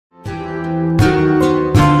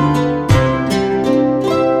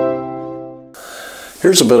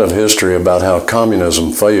Here's a bit of history about how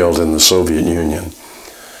communism failed in the Soviet Union.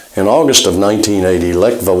 In August of 1980,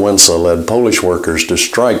 Lech Wałęsa led Polish workers to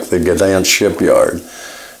strike the Gdansk shipyard,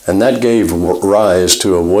 and that gave rise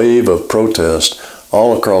to a wave of protest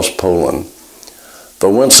all across Poland.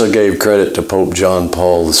 Wałęsa gave credit to Pope John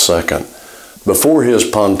Paul II. Before his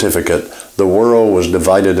pontificate, the world was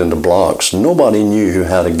divided into blocs. Nobody knew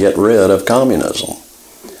how to get rid of communism.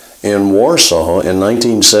 In Warsaw in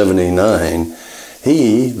 1979,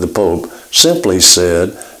 he, the Pope, simply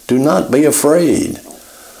said, "Do not be afraid."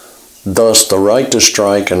 Thus, the right to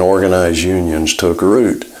strike and organize unions took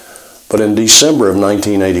root. But in December of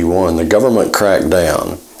 1981, the government cracked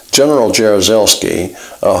down. General Jaruzelski,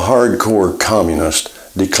 a hardcore communist,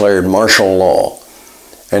 declared martial law,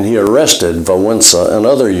 and he arrested Wałęsa and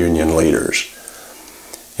other union leaders.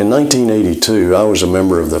 In 1982, I was a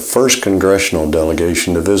member of the first congressional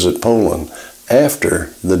delegation to visit Poland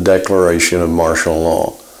after the declaration of martial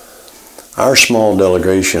law. Our small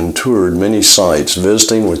delegation toured many sites,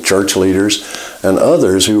 visiting with church leaders and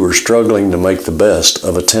others who were struggling to make the best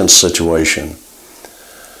of a tense situation.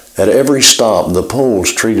 At every stop, the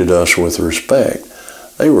Poles treated us with respect.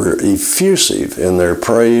 They were effusive in their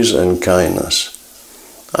praise and kindness.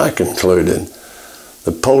 I concluded,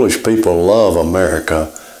 the Polish people love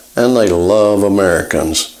America, and they love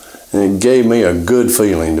Americans. And it gave me a good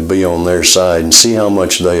feeling to be on their side and see how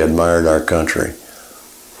much they admired our country.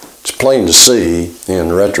 It's plain to see,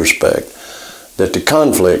 in retrospect, that the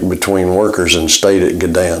conflict between workers and state at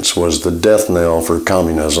Gdansk was the death knell for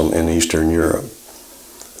communism in Eastern Europe.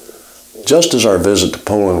 Just as our visit to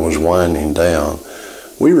Poland was winding down,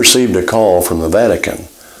 we received a call from the Vatican.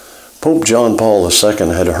 Pope John Paul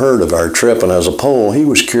II had heard of our trip, and as a Pole, he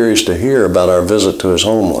was curious to hear about our visit to his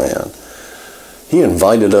homeland. He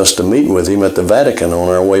invited us to meet with him at the Vatican on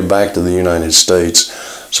our way back to the United States,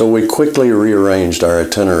 so we quickly rearranged our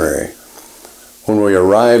itinerary. When we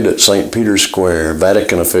arrived at St. Peter's Square,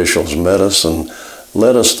 Vatican officials met us and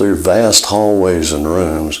led us through vast hallways and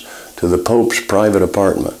rooms to the Pope's private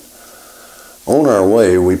apartment. On our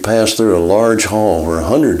way, we passed through a large hall where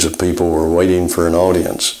hundreds of people were waiting for an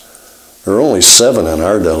audience. There were only 7 in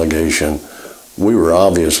our delegation. We were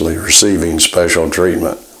obviously receiving special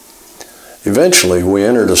treatment. Eventually, we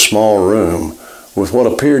entered a small room with what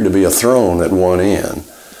appeared to be a throne at one end.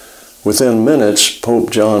 Within minutes, Pope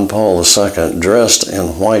John Paul II, dressed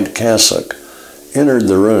in white cassock, entered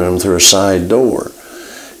the room through a side door.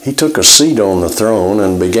 He took a seat on the throne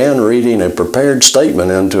and began reading a prepared statement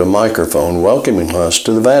into a microphone welcoming us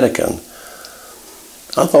to the Vatican.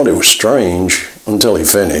 I thought it was strange until he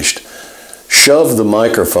finished, shoved the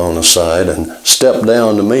microphone aside, and stepped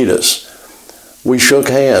down to meet us. We shook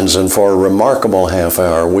hands, and for a remarkable half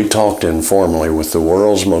hour, we talked informally with the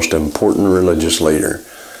world's most important religious leader.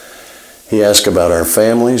 He asked about our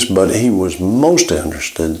families, but he was most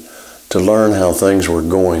interested to learn how things were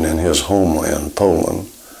going in his homeland, Poland.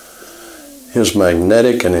 His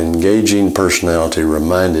magnetic and engaging personality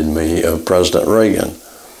reminded me of President Reagan.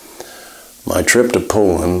 My trip to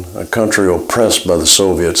Poland, a country oppressed by the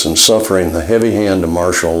Soviets and suffering the heavy hand of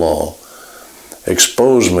martial law,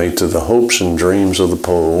 exposed me to the hopes and dreams of the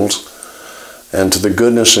Poles and to the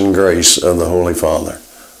goodness and grace of the Holy Father.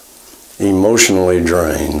 Emotionally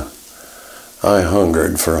drained, I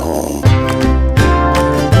hungered for home.